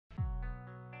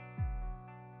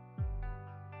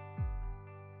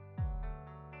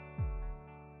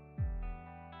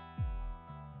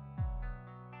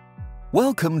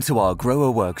Welcome to our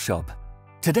Grohe workshop.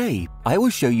 Today, I will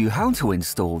show you how to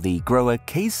install the Grohe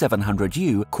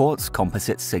K700U quartz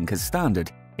composite sink as standard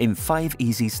in 5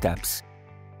 easy steps.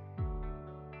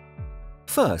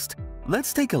 First,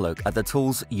 let's take a look at the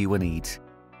tools you will need.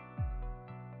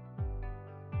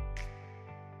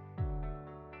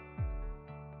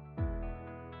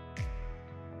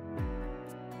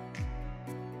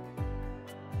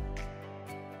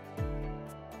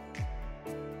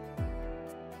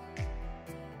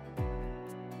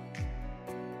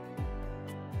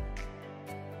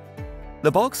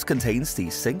 The box contains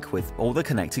the sink with all the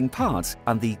connecting parts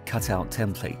and the cutout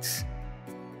templates.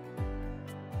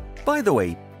 By the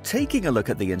way, taking a look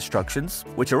at the instructions,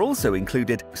 which are also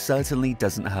included, certainly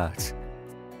doesn't hurt.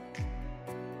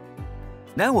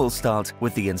 Now we'll start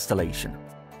with the installation.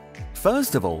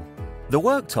 First of all, the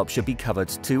worktop should be covered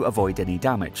to avoid any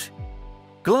damage.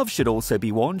 Gloves should also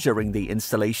be worn during the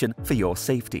installation for your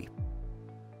safety.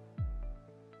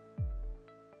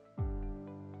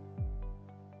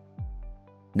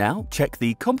 Now check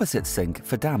the composite sink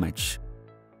for damage.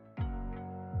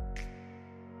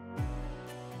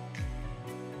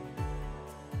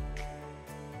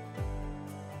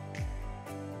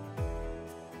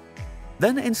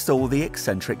 Then install the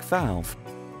eccentric valve.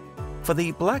 For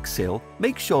the black seal,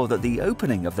 make sure that the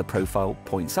opening of the profile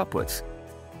points upwards.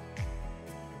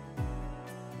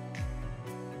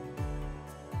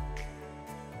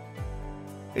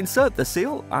 Insert the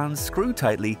seal and screw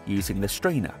tightly using the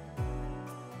strainer.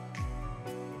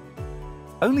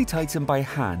 Only tighten by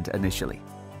hand initially.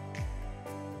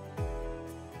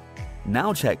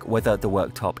 Now check whether the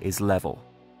worktop is level.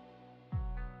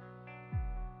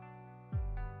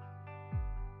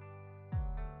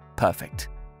 Perfect.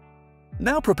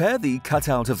 Now prepare the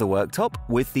cutout of the worktop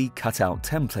with the cutout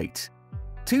template.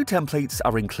 2 templates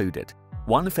are included,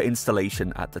 one for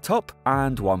installation at the top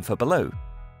and one for below.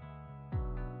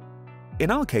 In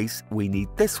our case, we need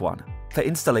this one for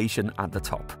installation at the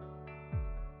top.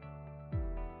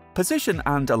 Position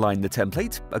and align the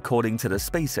template according to the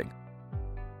spacing.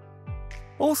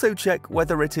 Also check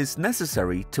whether it is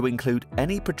necessary to include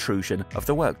any protrusion of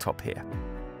the worktop here.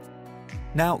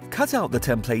 Now cut out the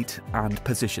template and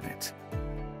position it.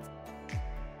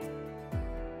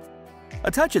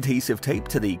 Attach adhesive tape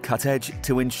to the cut edge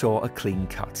to ensure a clean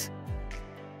cut.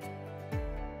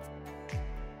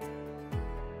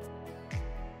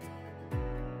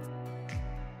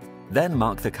 Then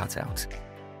mark the cutout.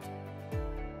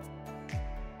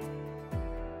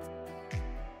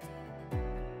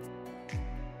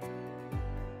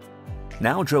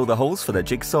 Now drill the holes for the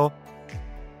jigsaw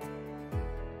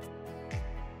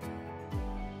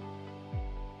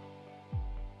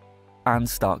and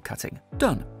start cutting.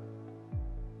 Done.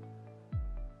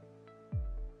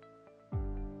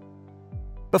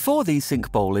 Before the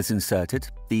sink bowl is inserted,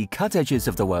 the cut edges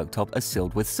of the worktop are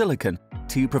sealed with silicone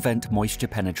to prevent moisture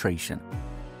penetration.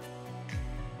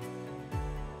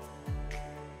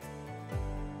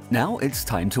 Now it's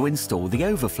time to install the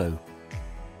overflow.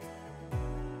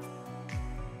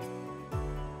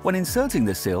 When inserting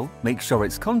the seal, make sure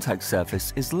its contact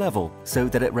surface is level so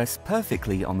that it rests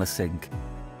perfectly on the sink.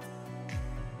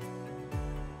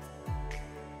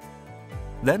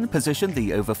 Then position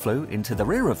the overflow into the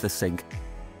rear of the sink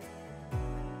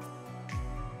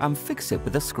and fix it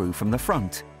with a screw from the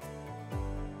front.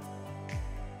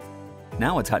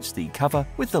 Now attach the cover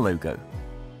with the logo.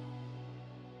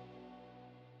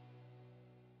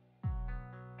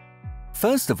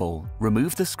 First of all,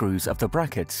 remove the screws of the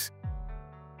brackets.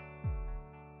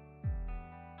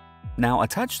 Now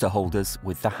attach the holders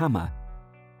with the hammer.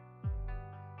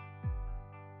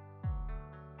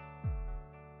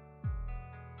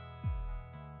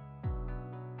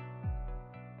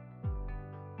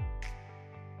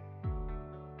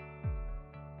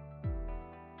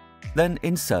 Then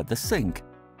insert the sink.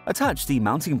 Attach the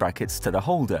mounting brackets to the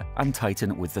holder and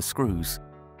tighten with the screws.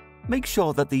 Make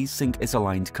sure that the sink is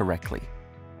aligned correctly.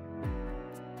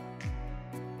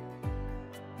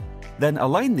 Then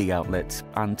align the outlet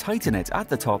and tighten it at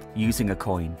the top using a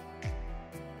coin.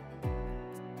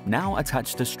 Now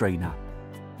attach the strainer.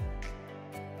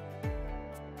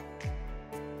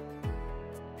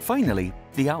 Finally,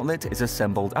 the outlet is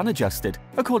assembled and adjusted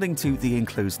according to the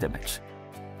enclosed image.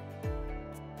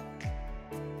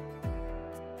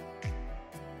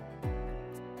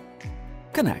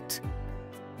 Connect.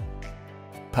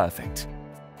 Perfect.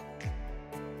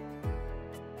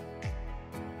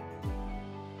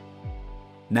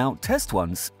 Now test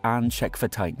once and check for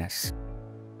tightness.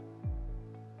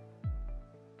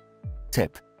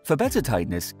 Tip: for better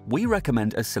tightness, we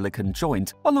recommend a silicone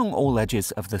joint along all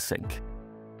edges of the sink.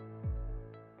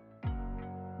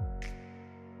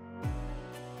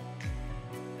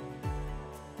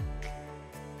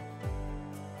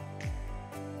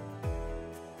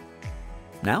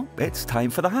 Now it's time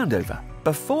for the handover.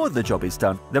 Before the job is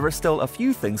done, there are still a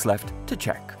few things left to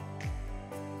check.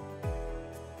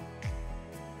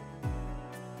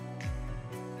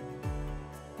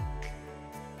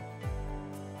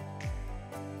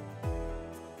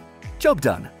 Job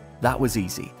done. That was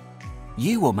easy.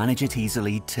 You will manage it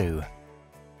easily too.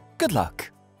 Good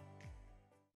luck.